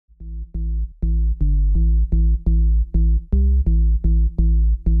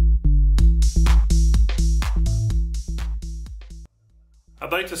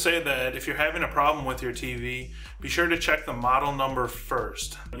like to say that if you're having a problem with your TV, be sure to check the model number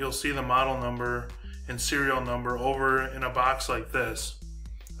first. You'll see the model number and serial number over in a box like this.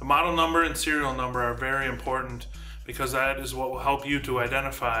 The model number and serial number are very important because that is what will help you to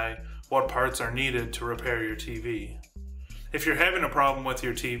identify what parts are needed to repair your TV. If you're having a problem with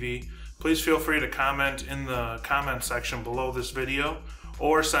your TV, please feel free to comment in the comment section below this video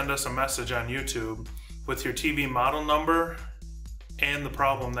or send us a message on YouTube with your TV model number and the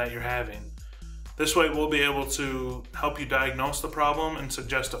problem that you're having. This way we'll be able to help you diagnose the problem and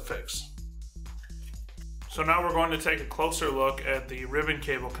suggest a fix. So now we're going to take a closer look at the ribbon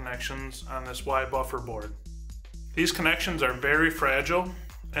cable connections on this Y buffer board. These connections are very fragile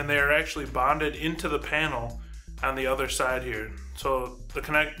and they are actually bonded into the panel on the other side here. So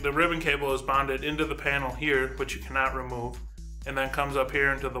the ribbon cable is bonded into the panel here, which you cannot remove, and then comes up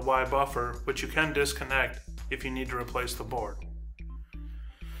here into the Y buffer, which you can disconnect if you need to replace the board.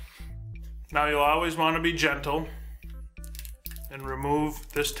 Now you'll always want to be gentle and remove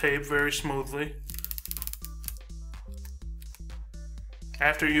this tape very smoothly.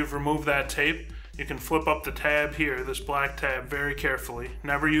 After you've removed that tape, you can flip up the tab here, this black tab, very carefully.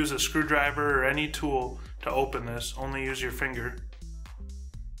 Never use a screwdriver or any tool to open this, only use your finger.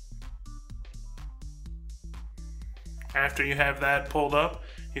 After you have that pulled up,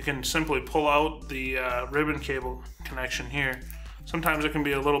 you can simply pull out the ribbon cable connection here. Sometimes it can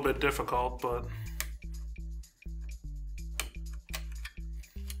be a little bit difficult, but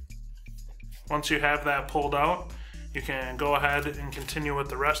once you have that pulled out, you can go ahead and continue with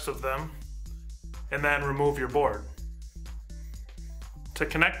the rest of them and then remove your board. To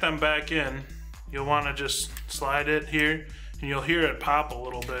connect them back in, you'll want to just slide it here, and you'll hear it pop a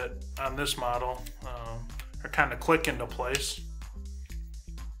little bit on this model, or kind of click into place.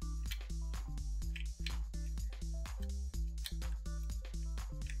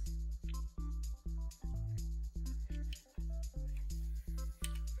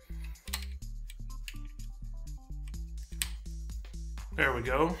 There we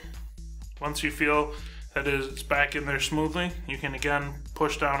go. Once you feel that it's back in there smoothly, you can again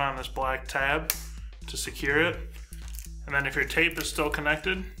push down on this black tab to secure it. And then if your tape is still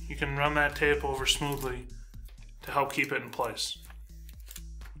connected, you can run that tape over smoothly to help keep it in place.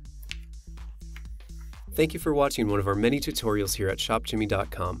 Thank you for watching one of our many tutorials here at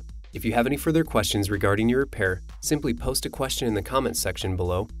ShopJimmy.com. If you have any further questions regarding your repair, simply post a question in the comments section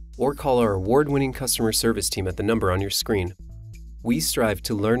below or call our award-winning customer service team at the number on your screen. We strive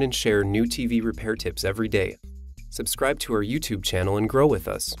to learn and share new TV repair tips every day. Subscribe to our YouTube channel and grow with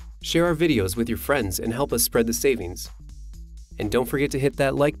us. Share our videos with your friends and help us spread the savings. And don't forget to hit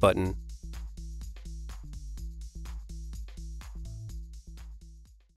that like button